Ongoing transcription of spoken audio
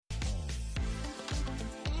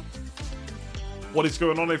What is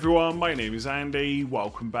going on, everyone? My name is Andy.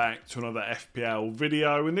 Welcome back to another FPL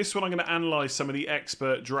video. In this one, I'm going to analyse some of the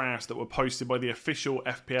expert drafts that were posted by the official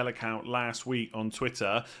FPL account last week on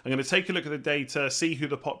Twitter. I'm going to take a look at the data, see who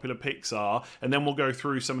the popular picks are, and then we'll go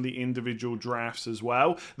through some of the individual drafts as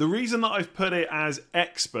well. The reason that I've put it as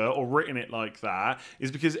expert or written it like that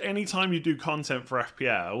is because anytime you do content for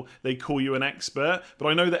FPL, they call you an expert, but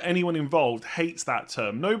I know that anyone involved hates that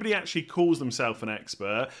term. Nobody actually calls themselves an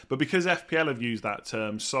expert, but because FPL have used that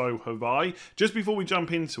term, so have I. Just before we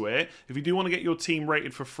jump into it, if you do want to get your team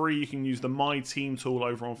rated for free, you can use the My Team tool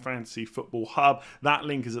over on Fantasy Football Hub. That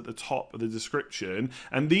link is at the top of the description.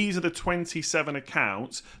 And these are the 27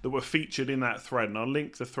 accounts that were featured in that thread. And I'll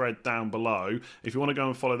link the thread down below. If you want to go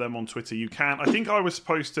and follow them on Twitter, you can. I think I was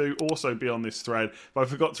supposed to also be on this thread, but I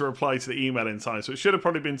forgot to reply to the email in time. So it should have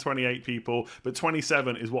probably been 28 people, but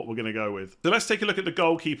 27 is what we're going to go with. So let's take a look at the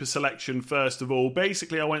goalkeeper selection first of all.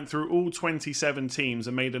 Basically, I went through all 27 teams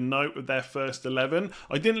and made a note of their first 11.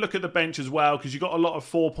 I didn't look at the bench as well because you got a lot of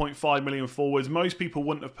 4.5 million forwards. Most people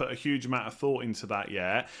wouldn't have put a huge amount of thought into that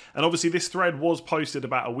yet. And obviously this thread was posted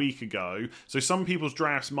about a week ago, so some people's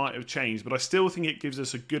drafts might have changed, but I still think it gives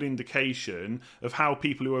us a good indication of how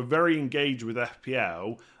people who are very engaged with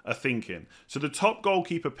FPL are thinking. So the top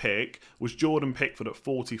goalkeeper pick was Jordan Pickford at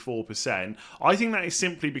 44%. I think that is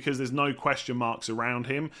simply because there's no question marks around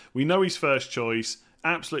him. We know he's first choice.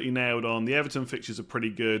 Absolutely nailed on. The Everton fixtures are pretty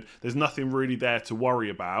good. There's nothing really there to worry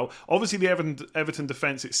about. Obviously, the Everton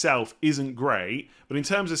defence itself isn't great, but in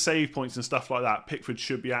terms of save points and stuff like that, Pickford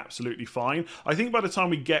should be absolutely fine. I think by the time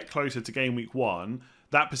we get closer to game week 1,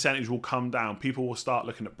 that percentage will come down. People will start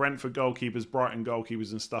looking at Brentford goalkeepers, Brighton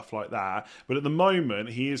goalkeepers and stuff like that. But at the moment,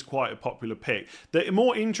 he is quite a popular pick. The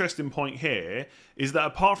more interesting point here is that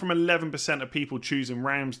apart from 11% of people choosing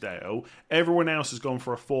Ramsdale, everyone else has gone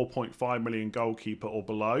for a 4.5 million goalkeeper or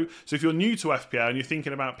below. So if you're new to FPL and you're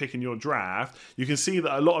thinking about picking your draft, you can see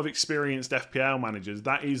that a lot of experienced FPL managers,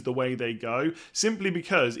 that is the way they go. Simply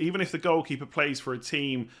because even if the goalkeeper plays for a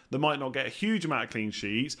team that might not get a huge amount of clean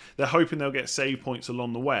sheets, they're hoping they'll get save points along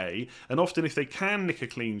the way, and often if they can nick a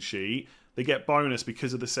clean sheet, they get bonus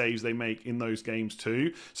because of the saves they make in those games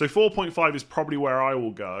too. So 4.5 is probably where I will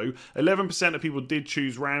go. 11% of people did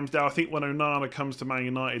choose Ramsdale. I think when Onana comes to Man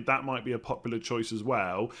United, that might be a popular choice as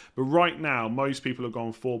well. But right now, most people have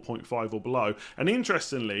gone 4.5 or below. And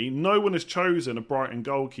interestingly, no one has chosen a Brighton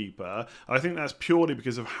goalkeeper. I think that's purely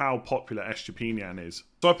because of how popular Estepinian is.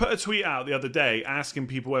 So I put a tweet out the other day asking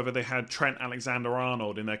people whether they had Trent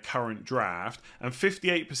Alexander-Arnold in their current draft, and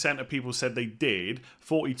 58% of people said they did,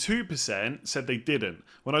 42% said they didn't.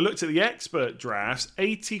 When I looked at the expert drafts,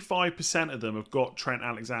 85% of them have got Trent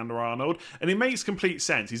Alexander-Arnold, and it makes complete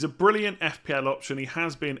sense. He's a brilliant FPL option. He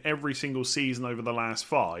has been every single season over the last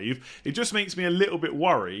 5. It just makes me a little bit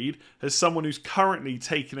worried as someone who's currently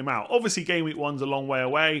taking him out. Obviously, game week 1's a long way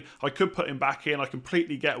away. I could put him back in. I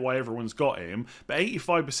completely get why everyone's got him, but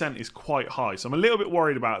 85% is quite high, so I'm a little bit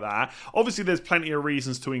worried about that. Obviously there's plenty of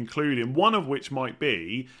reasons to include him, one of which might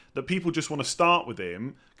be that people just want to start with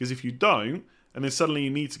him, because if you don't and then suddenly you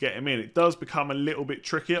need to get him in, it does become a little bit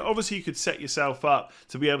trickier. Obviously you could set yourself up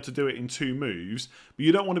to be able to do it in 2 moves, but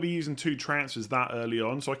you don't want to be using 2 transfers that early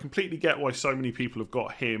on, so I completely get why so many people have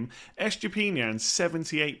got him. Estepinian,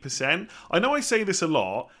 78%. I know I say this a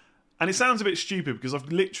lot and it sounds a bit stupid because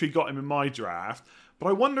I've literally got him in my draft, but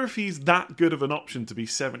I wonder if he's that good of an option to be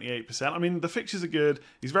 78%. I mean, the fixtures are good.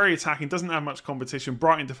 He's very attacking, doesn't have much competition.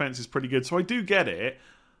 Brighton defence is pretty good, so I do get it.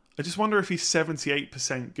 I just wonder if he's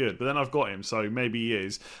 78% good, but then I've got him, so maybe he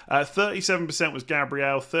is. 37% was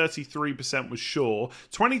Gabriel, 33% was Shaw,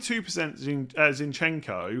 22%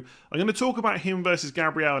 Zinchenko. I'm going to talk about him versus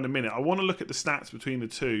Gabriel in a minute. I want to look at the stats between the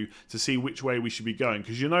two to see which way we should be going,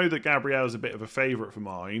 because you know that Gabriel is a bit of a favourite for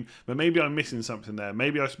mine, but maybe I'm missing something there.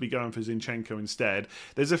 Maybe I should be going for Zinchenko instead.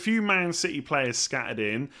 There's a few Man City players scattered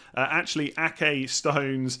in. Actually, Ake,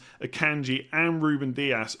 Stones, Akanji and Ruben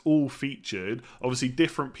Dias all featured. Obviously,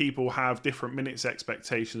 different people have different minutes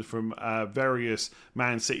expectations from various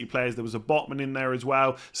Man City players. There was a Botman in there as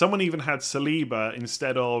well. Someone even had Saliba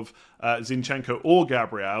instead of Zinchenko or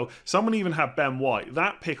Gabriel. Someone even had Ben White.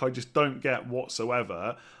 That pick I just don't get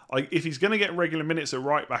whatsoever. If he's going to get regular minutes at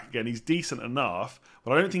right back again, he's decent enough,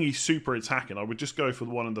 but I don't think he's super attacking. I would just go for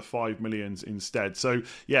one of the 5 millions instead. So,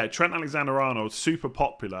 yeah, Trent Alexander-Arnold, super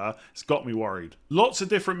popular. It's got me worried. Lots of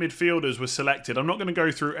different midfielders were selected. I'm not going to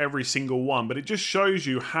go through every single one, but it just shows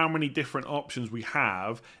you how many different options we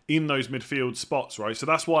have in those midfield spots, right? So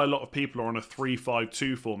that's why a lot of people are on a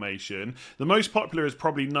 3-5-2 formation. The most popular is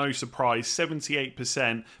probably no surprise surprise,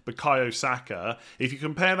 78% Bukayo Saka. If you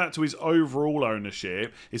compare that to his overall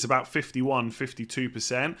ownership, it's about 51,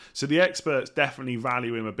 52%. So the experts definitely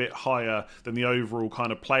value him a bit higher than the overall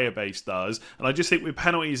kind of player base does. And I just think with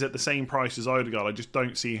penalties at the same price as Odegaard, I just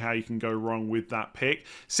don't see how you can go wrong with that pick.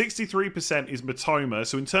 63% is Matoma.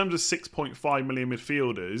 So in terms of 6.5 million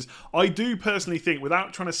midfielders, I do personally think,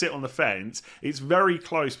 without trying to sit on the fence, it's very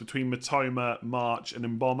close between Matoma, March and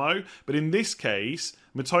Mbeumo. But in this case,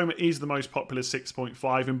 Matoma is the most popular 6.5,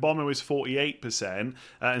 Mbeumo is 48%,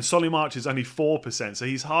 and Solly March is only 4%, so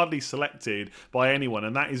he's hardly selected by anyone,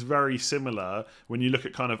 and that is very similar when you look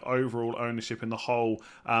at kind of overall ownership in the whole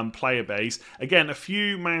player base. Again, a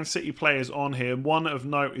few Man City players on here. One of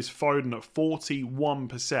note is Foden at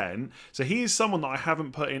 41%, so he is someone that I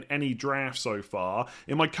haven't put in any draft so far.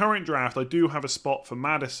 In my current draft, I do have a spot for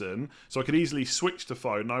Maddison, so I could easily switch to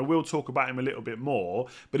Foden. I will talk about him a little bit more,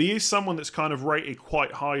 but he is someone that's kind of rated quite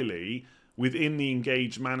highly within the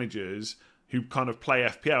engaged managers who kind of play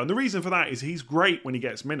FPL. And the reason for that is he's great when he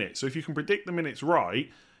gets minutes. So if you can predict the minutes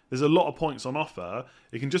right, there's a lot of points on offer.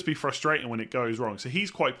 It can just be frustrating when it goes wrong. So he's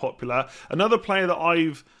quite popular. Another player that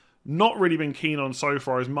I've not really been keen on so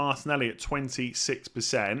far is Martinelli at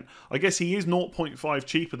 26%. I guess he is 0.5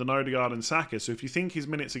 cheaper than Odegaard and Saka, so if you think his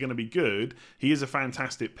minutes are going to be good, he is a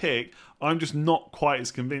fantastic pick. I'm just not quite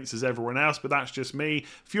as convinced as everyone else, but that's just me.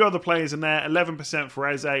 A few other players in there, 11% for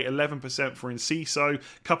Eze, 11% for Enciso.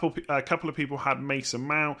 A couple of people had Mason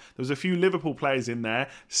Mount. There was a few Liverpool players in there.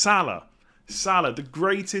 Salah, the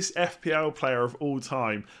greatest FPL player of all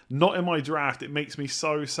time. Not in my draft. It makes me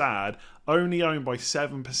so sad. Only owned by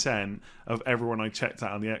 7% of everyone I checked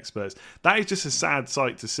out on the experts. That is just a sad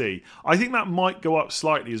sight to see. I think that might go up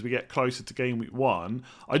slightly as we get closer to game week 1.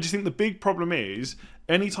 I just think the big problem is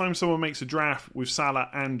anytime someone makes a draft with Salah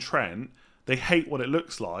and Trent, they hate what it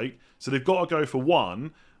looks like. So they've got to go for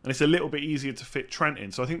one. And it's a little bit easier to fit Trent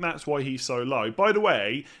in. So I think that's why he's so low. By the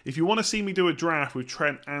way, if you want to see me do a draft with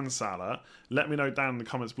Trent and Salah, let me know down in the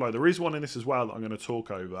comments below. There is one in this as well that I'm going to talk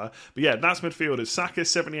over. But yeah, that's midfielders. Saka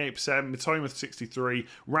 78%, Mitoma 63%,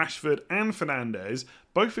 Rashford and Fernandes,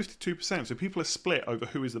 both 52%. So people are split over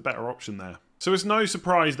who is the better option there. So it's no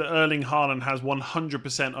surprise that Erling Haaland has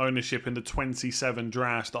 100% ownership in the 27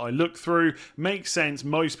 drafts that I looked through. Makes sense.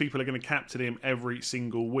 Most people are going to captain him every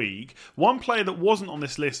single week. One player that wasn't on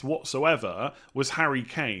this list whatsoever was Harry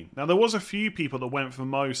Kane. Now, there was a few people that went for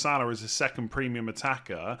Mo Salah as a second premium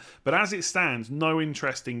attacker, but as it stands, no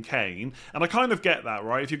interest in Kane. And I kind of get that,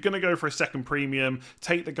 right? If you're going to go for a second premium,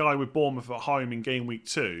 take the guy with Bournemouth at home in game week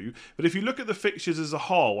 2. But if you look at the fixtures as a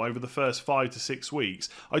whole over the first 5 to 6 weeks,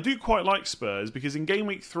 I do quite like Spurs, because in game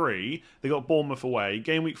week 3 they got Bournemouth away,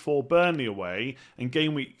 game week 4 Burnley away, and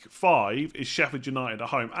game week 5 is Sheffield United at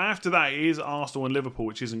home. After that it is Arsenal and Liverpool,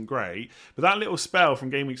 which isn't great, but that little spell from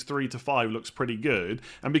game weeks 3 to 5 looks pretty good.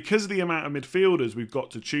 And because of the amount of midfielders we've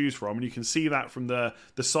got to choose from, and you can see that from the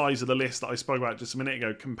size of the list that I spoke about just a minute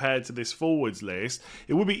ago compared to this forwards list,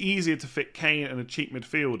 it would be easier to fit Kane and a cheap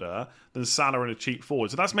midfielder than Salah and a cheap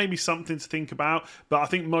forward. So that's maybe something to think about, but I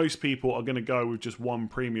think most people are going to go with just one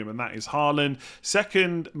premium, and that is Haaland.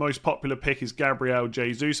 Second most popular pick is Gabriel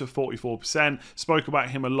Jesus at 44%. Spoke about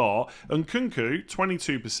him a lot. And Nkunku,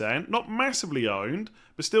 22%. Not massively owned,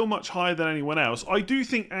 but still much higher than anyone else. I do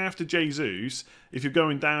think after Jesus, if you're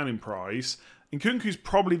going down in price, Nkunku's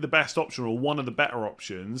probably the best option, or one of the better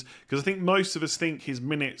options, because I think most of us think his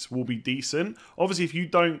minutes will be decent. Obviously, if you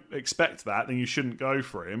don't expect that, then you shouldn't go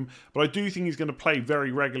for him. But I do think he's going to play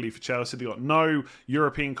very regularly for Chelsea. They've got no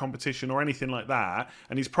European competition or anything like that,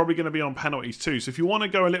 and he's probably going to be on penalties too. So if you want to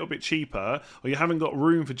go a little bit cheaper, or you haven't got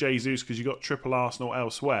room for Jesus because you've got triple Arsenal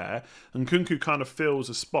elsewhere, Nkunku kind of fills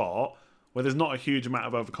a spot where there's not a huge amount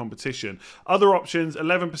of other competition. Other options,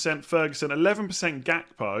 11% Ferguson, 11%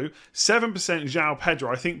 Gakpo, 7% João Pedro.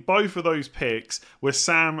 I think both of those picks were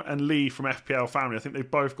Sam and Lee from FPL Family. I think they've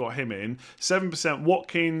both got him in. 7%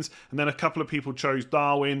 Watkins, and then a couple of people chose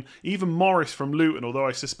Darwin. Even Morris from Luton, although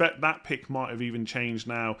I suspect that pick might have even changed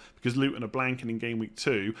now because Luton are blanking in game week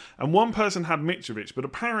 2. And one person had Mitrovic, but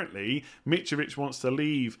apparently Mitrovic wants to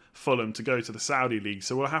leave Fulham to go to the Saudi League.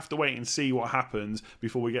 So we'll have to wait and see what happens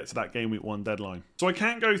before we get to that game week 1 deadline. So I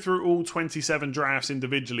can't go through all 27 drafts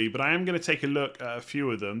individually, but I am going to take a look at a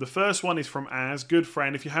few of them. The first one is from Az, good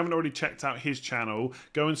friend. If you haven't already checked out his channel,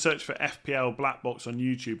 go and search for FPL Black Box on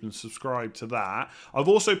YouTube and subscribe to that. I've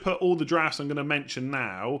also put all the drafts I'm going to mention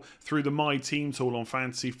now through the My Team tool on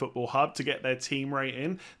Fantasy Football Hub to get their team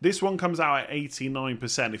rating. This one comes out at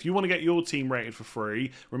 89%. If you want to get your team rated for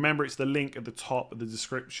free, remember it's the link at the top of the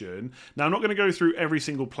description. Now I'm not going to go through every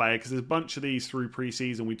single player because there's a bunch of these through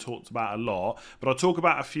pre-season we talked about that a lot, but I'll talk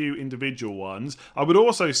about a few individual ones. I would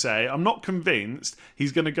also say I'm not convinced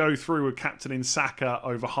he's going to go through with captaining Saka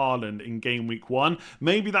over Haaland in game week 1.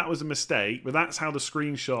 Maybe that was a mistake, but that's how the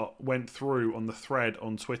screenshot went through on the thread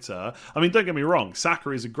on Twitter. I mean, don't get me wrong,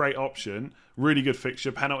 Saka is a great option. Really good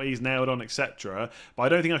fixture, penalties nailed on, etc. But I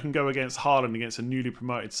don't think I can go against Haaland against a newly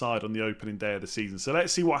promoted side on the opening day of the season. So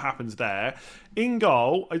let's see what happens there. In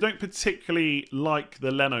goal, I don't particularly like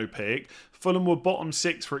the Leno pick. Fulham were bottom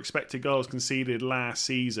 6 for expected goals conceded last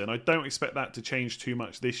season. I don't expect that to change too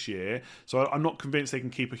much this year. So I'm not convinced they can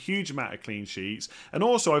keep a huge amount of clean sheets. And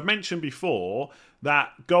also, I've mentioned before that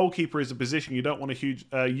goalkeeper is a position you don't want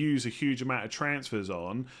to use a huge amount of transfers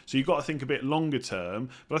on. So you've got to think a bit longer term.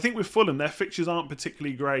 But I think with Fulham, their fixtures aren't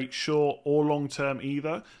particularly great, short or long term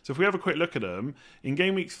either. So if we have a quick look at them, in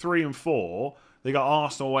game week 3 and 4, they got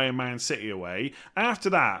Arsenal away and Man City away. After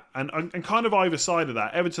that, and kind of either side of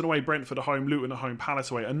that, Everton away, Brentford at home, Luton at home, Palace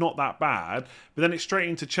away are not that bad. But then it's straight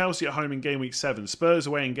into Chelsea at home in game week 7, Spurs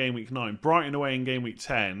away in game week 9, Brighton away in game week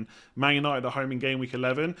 10, Man United at home in game week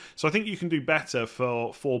 11. So I think you can do better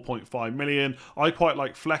for 4.5 million. I quite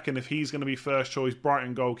like Flecken if he's going to be first choice,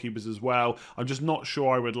 Brighton goalkeepers as well. I'm just not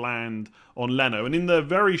sure I would land on Leno. And in the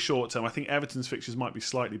very short term, I think Everton's fixtures might be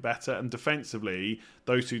slightly better. And defensively,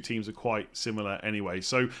 those two teams are quite similar anyway.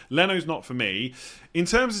 So Leno's not for me. In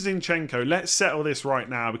terms of Zinchenko, let's settle this right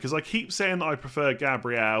now because I keep saying that I prefer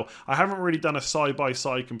Gabriel. I haven't really done a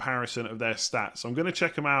side-by-side comparison of their stats. So I'm going to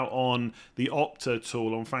check them out on the Opta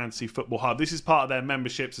tool on Fantasy Football Hub. This is part of their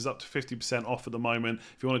memberships. It's up to 50% off at the moment.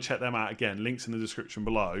 If you want to check them out, again, links in the description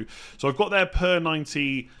below. So I've got their per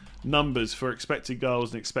 90 numbers for expected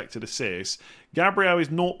goals and expected assists. Gabriel is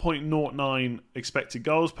 0.09 expected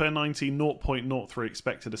goals per 90, 0.03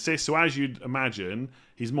 expected assists. So as you'd imagine,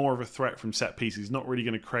 he's more of a threat from set pieces. He's not really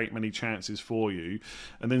going to create many chances for you.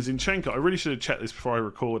 And then Zinchenko, I really should have checked this before I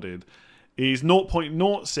recorded, is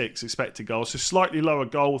 0.06 expected goals, so slightly lower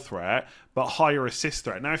goal threat, but higher assist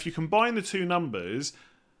threat. Now, if you combine the two numbers,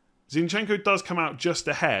 Zinchenko does come out just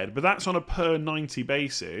ahead, but that's on a per 90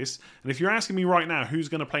 basis. And if you're asking me right now who's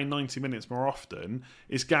going to play 90 minutes more often,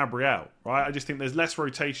 it's Gabriel, right? I just think there's less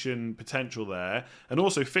rotation potential there. And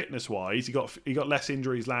also fitness-wise, he got less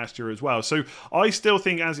injuries last year as well. So I still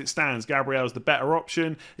think as it stands, Gabriel's the better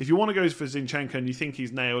option. If you want to go for Zinchenko and you think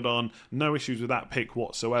he's nailed on, no issues with that pick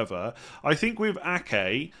whatsoever. I think with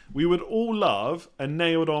Ake, we would all love a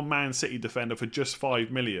nailed-on Man City defender for just 5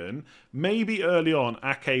 million. Maybe early on,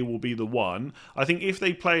 Ake will be the one. I think if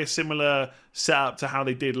they play a similar setup to how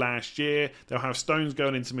they did last year, they'll have Stones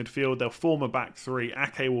going into midfield, they'll form a back three,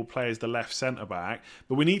 Ake will play as the left centre-back,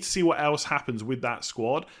 but we need to see what else happens with that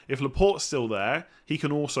squad. If Laporte's still there, he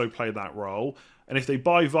can also play that role, and if they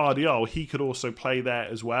buy Vardiol, he could also play there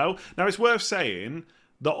as well. Now, it's worth saying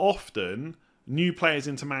that often new players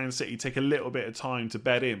into Man City take a little bit of time to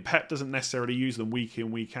bed in. Pep doesn't necessarily use them week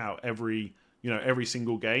in, week out every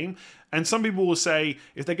single game. And some people will say,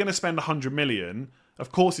 if they're going to spend 100 million,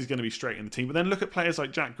 of course he's going to be straight in the team. But then look at players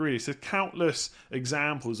like Jack Grealish. There's countless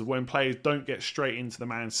examples of when players don't get straight into the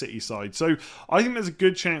Man City side. So I think there's a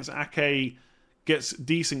good chance Ake gets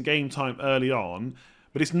decent game time early on,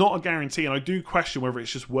 but it's not a guarantee. And I do question whether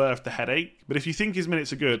it's just worth the headache. But if you think his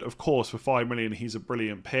minutes are good, of course, for 5 million, he's a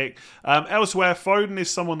brilliant pick. Elsewhere, Foden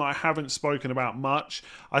is someone that I haven't spoken about much.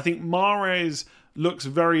 I think Mahrez looks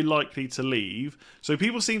very likely to leave. So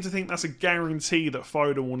people seem to think that's a guarantee that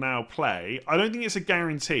Foden will now play. I don't think it's a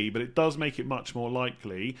guarantee, but it does make it much more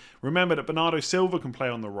likely. Remember that Bernardo Silva can play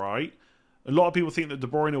on the right. A lot of people think that De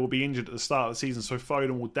Bruyne will be injured at the start of the season, so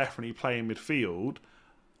Foden will definitely play in midfield,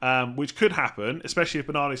 which could happen, especially if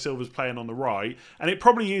Bernardo Silva's playing on the right. And it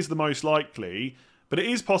probably is the most likely. But it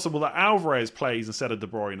is possible that Alvarez plays instead of De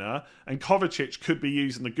Bruyne, and Kovacic could be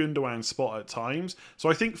using the Gundogan spot at times. So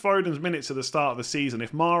I think Foden's minutes at the start of the season,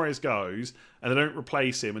 if Mahrez goes and they don't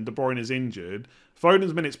replace him and De Bruyne is injured,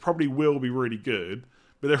 Foden's minutes probably will be really good.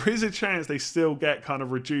 But there is a chance they still get kind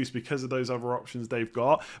of reduced because of those other options they've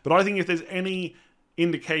got. But I think if there's any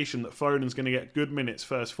indication that Foden's going to get good minutes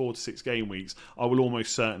first 4 to 6 game weeks, I will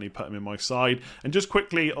almost certainly put him in my side. And just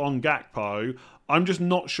quickly on Gakpo, I'm just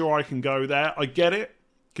not sure I can go there. I get it,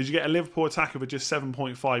 because you get a Liverpool attacker for just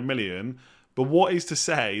 7.5 million. But what is to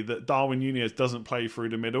say that Darwin Núñez doesn't play through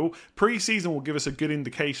the middle? Pre-season will give us a good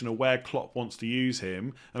indication of where Klopp wants to use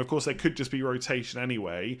him. And of course, there could just be rotation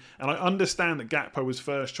anyway. And I understand that Gakpo was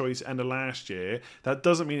first choice end of last year. That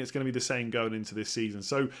doesn't mean it's going to be the same going into this season.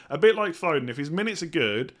 So a bit like Foden, if his minutes are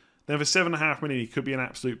good, then for 7.5 million, he could be an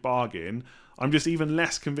absolute bargain. I'm just even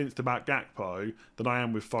less convinced about Gakpo than I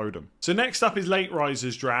am with Foden. So next up is Late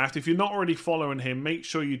Risers Draft. If you're not already following him, make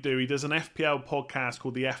sure you do. He does an FPL podcast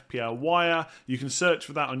called the FPL Wire. You can search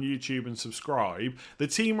for that on YouTube and subscribe. The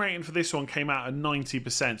team rating for this one came out at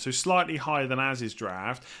 90%, so slightly higher than Az's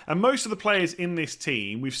draft. And most of the players in this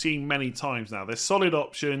team we've seen many times now. They're solid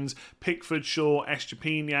options: Pickford, Shaw,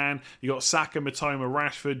 Estepinian. You got Saka, Matoma,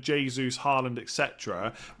 Rashford, Jesus, Haaland,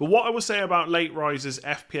 etc. But what I will say about Late Risers'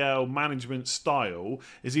 FPL management style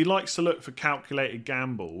is he likes to look for calculated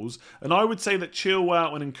gambles, and I would say that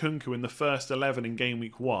Chilwell and Nkunku in the first 11 in game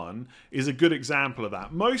week 1 is a good example of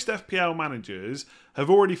that. Most FPL managers have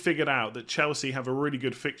already figured out that Chelsea have a really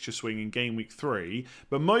good fixture swing in game week 3,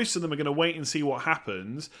 but most of them are going to wait and see what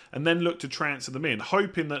happens and then look to transfer them in,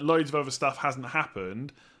 hoping that loads of other stuff hasn't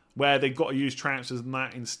happened where they've got to use transfers and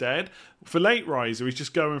that instead. For Late Riser, he's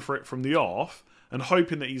just going for it from the off and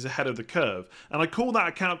hoping that he's ahead of the curve. And I call that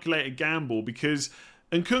a calculated gamble because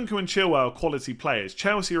Nkunku and Chilwell are quality players.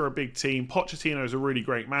 Chelsea are a big team. Pochettino is a really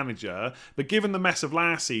great manager. But given the mess of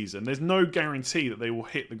last season, there's no guarantee that they will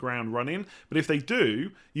hit the ground running. But if they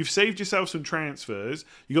do, you've saved yourself some transfers.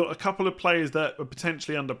 You've got a couple of players that are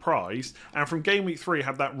potentially underpriced. And from game week 3,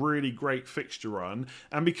 have that really great fixture run.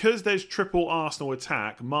 And because there's triple Arsenal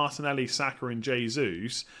attack, Martinelli, Saka and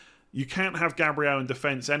Jesus, you can't have Gabriel in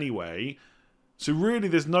defence anyway. So really,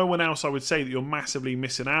 there's no one else I would say that you're massively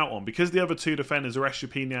missing out on. Because the other two defenders are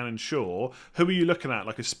Estepinian and Shaw, who are you looking at?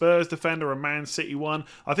 Like a Spurs defender, a Man City one?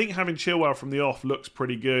 I think having Chilwell from the off looks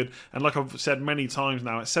pretty good. And like I've said many times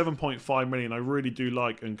now, at 7.5 million, I really do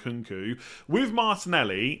like Nkunku. With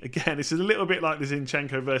Martinelli, again, this is a little bit like the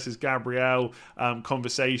Zinchenko versus Gabriel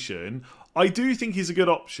conversation. I do think he's a good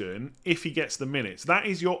option if he gets the minutes. That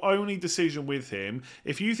is your only decision with him.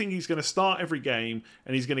 If you think he's going to start every game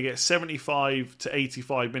and he's going to get 75 to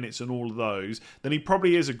 85 minutes in all of those, then he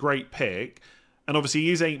probably is a great pick. And obviously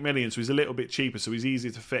he is 8 million, so he's a little bit cheaper, so he's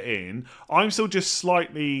easier to fit in. I'm still just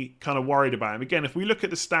slightly kind of worried about him. Again, if we look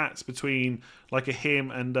at the stats between like a him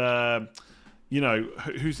and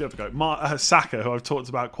who's the other guy? Saka, who I've talked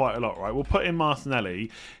about quite a lot, right? We'll put in Martinelli.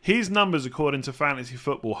 His numbers, according to Fantasy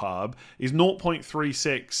Football Hub, is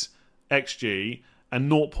 0.36 XG and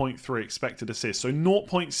 0.3 expected assists. So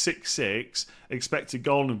 0.66 expected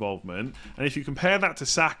goal involvement. And if you compare that to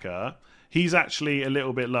Saka, he's actually a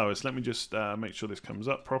little bit lower. So let me just make sure this comes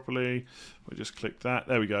up properly. We'll just click that.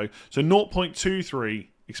 There we go. So 0.23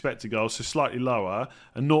 expected goals, so slightly lower,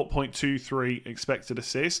 and 0.23 expected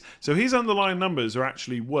assists. So his underlying numbers are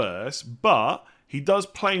actually worse, but he does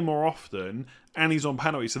play more often and he's on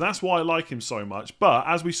penalties. So that's why I like him so much. But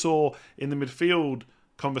as we saw in the midfield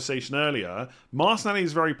conversation earlier, Martinelli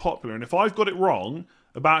is very popular. And if I've got it wrong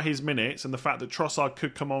about his minutes and the fact that Trossard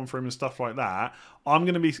could come on for him and stuff like that, I'm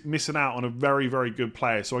going to be missing out on a very, very good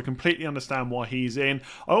player. So I completely understand why he's in.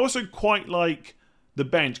 I also quite like the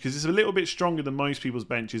bench because it's a little bit stronger than most people's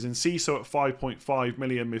benches. And Ciso at 5.5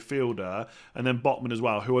 million midfielder, and then Botman as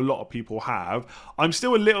well, who a lot of people have. I'm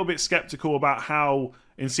still a little bit sceptical about how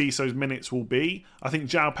Enciso's minutes will be. I think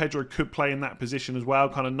João Pedro could play in that position as well,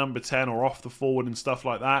 kind of number 10 or off the forward and stuff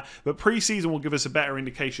like that. But pre-season will give us a better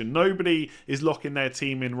indication. Nobody is locking their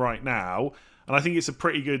team in right now, and I think it's a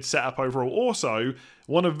pretty good setup overall. Also,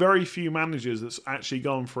 one of very few managers that's actually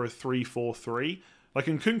gone for a 3-4-3. Like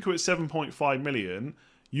Nkunku at 7.5 million,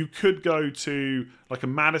 you could go to like a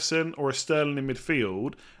Maddison or a Sterling in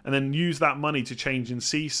midfield and then use that money to change in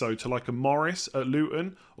Ciso to like a Morris at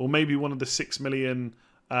Luton, or maybe one of the 6 million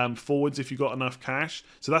forwards if you've got enough cash.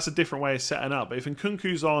 So that's a different way of setting up. But if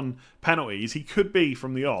Nkunku's on penalties, he could be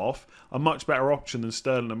from the off a much better option than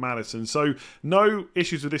Sterling and Maddison. So no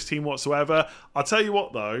issues with this team whatsoever. I'll tell you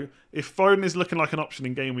what though, if Foden is looking like an option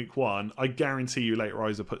in game week 1, I guarantee you Late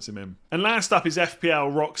Riser puts him in. And last up is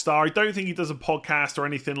FPL Rockstar. I don't think he does a podcast or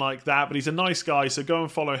anything like that, but he's a nice guy, so go and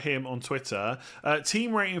follow him on Twitter.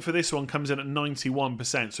 Team rating for this one comes in at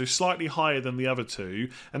 91%, so slightly higher than the other two.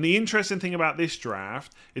 And the interesting thing about this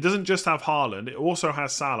draft, it doesn't just have Haaland, it also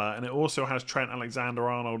has Salah, and it also has Trent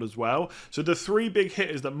Alexander-Arnold as well. So the three big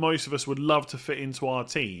hitters that most of us would love to fit into our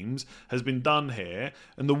teams has been done here.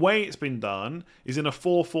 And the way it's been done is in a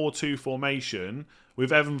 4-4-2 formation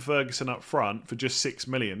with Evan Ferguson up front for just 6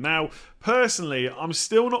 million. Now, personally, I'm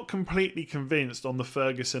still not completely convinced on the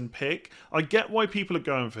Ferguson pick. I get why people are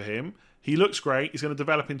going for him. He looks great. He's going to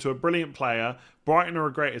develop into a brilliant player. Brighton are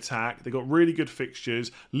a great attack. They've got really good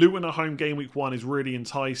fixtures. Luton at home game week 1 is really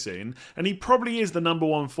enticing. And he probably is the number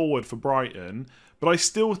one forward for Brighton. But I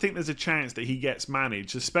still think there's a chance that he gets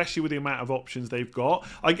managed, especially with the amount of options they've got.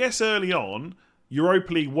 I guess early on,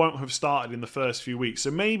 Europa League won't have started in the first few weeks.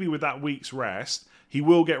 So maybe with that week's rest, he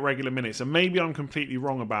will get regular minutes. And maybe I'm completely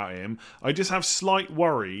wrong about him. I just have slight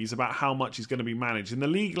worries about how much he's going to be managed. In the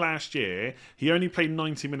league last year, he only played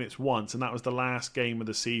 90 minutes once, and that was the last game of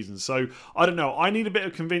the season. So, I don't know. I need a bit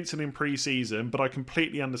of convincing in pre-season, but I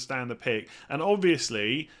completely understand the pick. And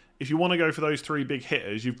obviously, if you want to go for those 3 big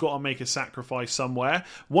hitters, you've got to make a sacrifice somewhere.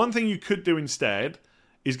 One thing you could do instead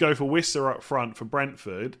is go for Wissa up front for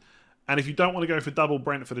Brentford. And if you don't want to go for double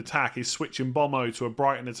Brentford attack, is switching Mbommo to a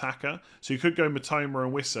Brighton attacker. So you could go Matoma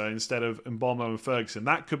and Wissa instead of Mbommo and Ferguson.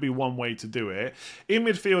 That could be one way to do it. In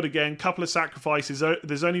midfield, again, couple of sacrifices.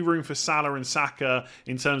 There's only room for Salah and Saka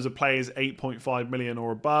in terms of players 8.5 million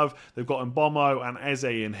or above. They've got Mbommo and Eze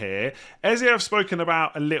in here. Eze I've spoken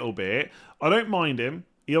about a little bit. I don't mind him.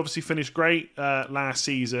 He obviously finished great last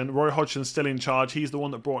season. Roy Hodgson's still in charge. He's the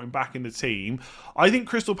one that brought him back in the team. I think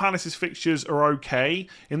Crystal Palace's fixtures are okay.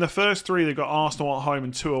 In the first 3, they've got Arsenal at home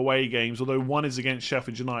and 2 away games, although one is against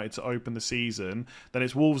Sheffield United to open the season. Then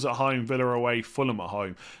it's Wolves at home, Villa away, Fulham at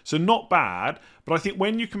home. So not bad, but I think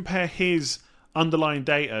when you compare his underlying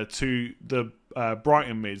data to the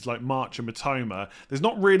Brighton mids like March and Matoma, there's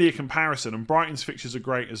not really a comparison, and Brighton's fixtures are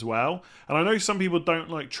great as well. And I know some people don't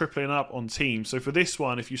like tripling up on teams, so for this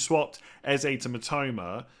one, if you swapped Eze to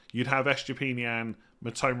Matoma, you'd have Estepinian,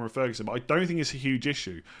 Matoma and Ferguson, but I don't think it's a huge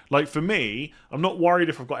issue. Like for me, I'm not worried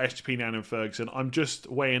if I've got Estepinian and Ferguson. I'm just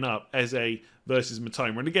weighing up Eze versus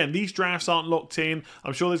Matoma. And again, these drafts aren't locked in.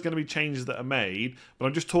 I'm sure there's going to be changes that are made, but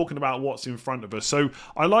I'm just talking about what's in front of us. So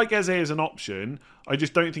I like Eze as an option. I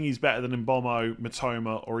just don't think he's better than Mbommo,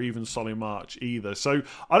 Matoma, or even Solly March either. So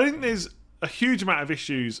I don't think there's a huge amount of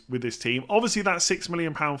issues with this team. Obviously, that £6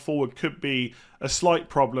 million forward could be a slight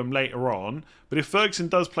problem later on. But if Ferguson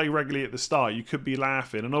does play regularly at the start, you could be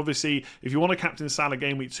laughing. And obviously, if you want to captain Salah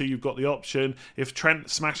game week 2, you've got the option. If Trent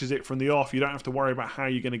smashes it from the off, you don't have to worry about how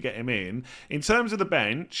you're going to get him in. In terms of the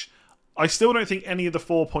bench, I still don't think any of the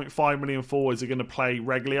 4.5 million forwards are going to play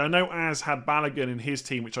regularly. I know Az had Balogun in his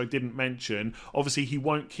team, which I didn't mention. Obviously, he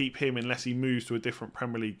won't keep him unless he moves to a different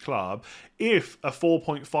Premier League club. If a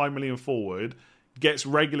 4.5 million forward gets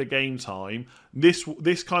regular game time, this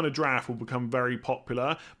kind of draft will become very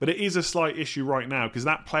popular. But it is a slight issue right now because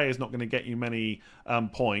that player is not going to get you many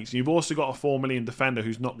points. You've also got a 4 million defender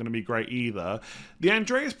who's not going to be great either. The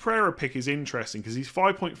Andreas Pereira pick is interesting because he's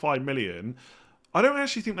 5.5 million. I don't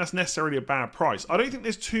actually think that's necessarily a bad price. I don't think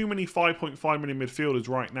there's too many 5.5 million midfielders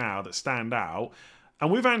right now that stand out.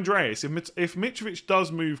 And with Andreas, if Mitrovic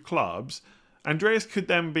does move clubs, Andreas could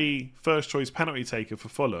then be first choice penalty taker for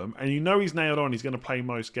Fulham. And you know he's nailed on. He's going to play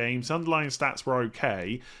most games. Underlying stats were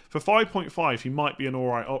okay. For 5.5, he might be an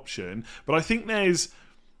alright option. But I think there's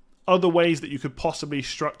other ways that you could possibly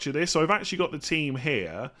structure this. So I've actually got the team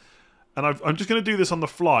here. And I'm just going to do this on the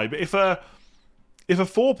fly. But if a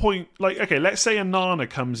 4 point, okay, let's say Onana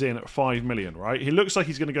comes in at 5 million, right? He looks like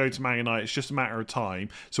he's going to go to Man United. It's just a matter of time.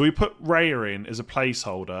 So we put Raya in as a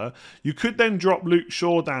placeholder. You could then drop Luke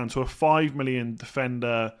Shaw down to a 5 million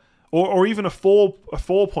defender, or even a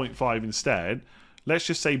 4.5 instead. Let's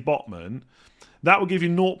just say Botman. That will give you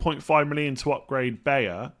 0.5 million to upgrade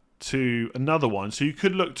Bayer to another one. So you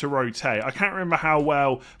could look to rotate. I can't remember how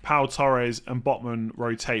well Pau Torres and Botman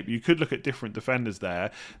rotate, but you could look at different defenders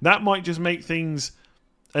there. That might just make things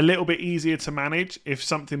a little bit easier to manage if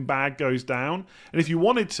something bad goes down. And if you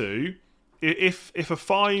wanted to, if a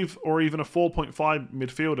 5 or even a 4.5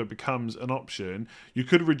 midfielder becomes an option, you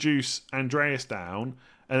could reduce Andreas down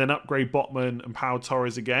and then upgrade Botman and Pau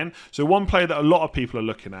Torres again. So one player that a lot of people are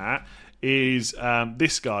looking at is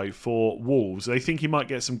this guy for Wolves. They think he might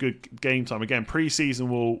get some good game time. Again, pre-season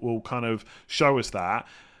will kind of show us that.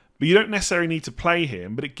 But you don't necessarily need to play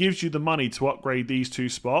him, but it gives you the money to upgrade these 2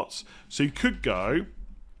 spots. So you could go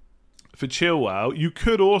for Chilwell. You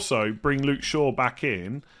could also bring Luke Shaw back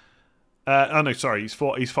in. He's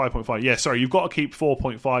 5.5. Yeah, sorry, you've got to keep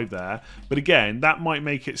 4.5 there. But again, that might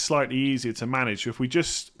make it slightly easier to manage. So if we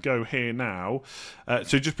just go here now,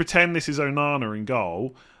 so just pretend this is Onana in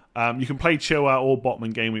goal. You can play Chilwell or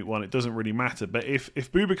Botman game week 1. It doesn't really matter. But if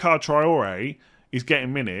Boubacar Traore is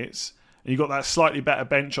getting minutes and you've got that slightly better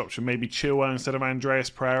bench option, maybe Chilwell instead of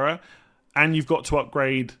Andreas Pereira, and you've got to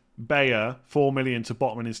upgrade Bayer 4 million to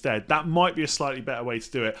Botman instead, that might be a slightly better way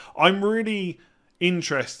to do it. I'm really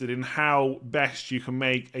interested in how best you can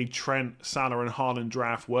make a Trent, Salah and Haaland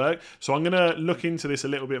draft work. So I'm going to look into this a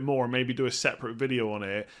little bit more and maybe do a separate video on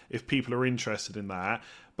it if people are interested in that.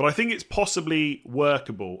 But I think it's possibly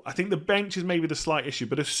workable. I think the bench is maybe the slight issue,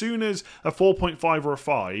 but as soon as a 4.5 or a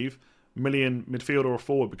 5 million midfielder or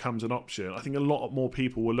forward becomes an option, I think a lot more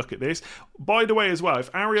people will look at this. By the way, as well,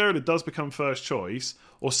 if Areola does become first choice,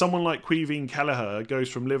 or someone like Quiveen Kelleher goes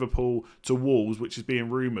from Liverpool to Wolves, which is being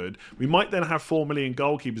rumoured, we might then have 4 million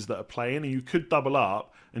goalkeepers that are playing, and you could double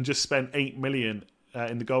up and just spend 8 million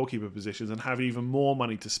in the goalkeeper positions and have even more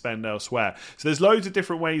money to spend elsewhere. So there's loads of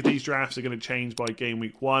different ways these drafts are going to change by game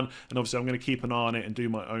week 1, and obviously I'm going to keep an eye on it and do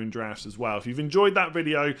my own drafts as well. If you've enjoyed that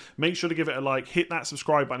video, make sure to give it a like, hit that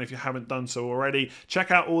subscribe button if you haven't done so already.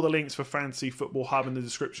 Check out all the links for Fantasy Football Hub in the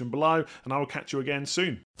description below, and I will catch you again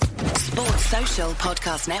soon. Sports Social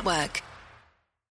Podcast Network.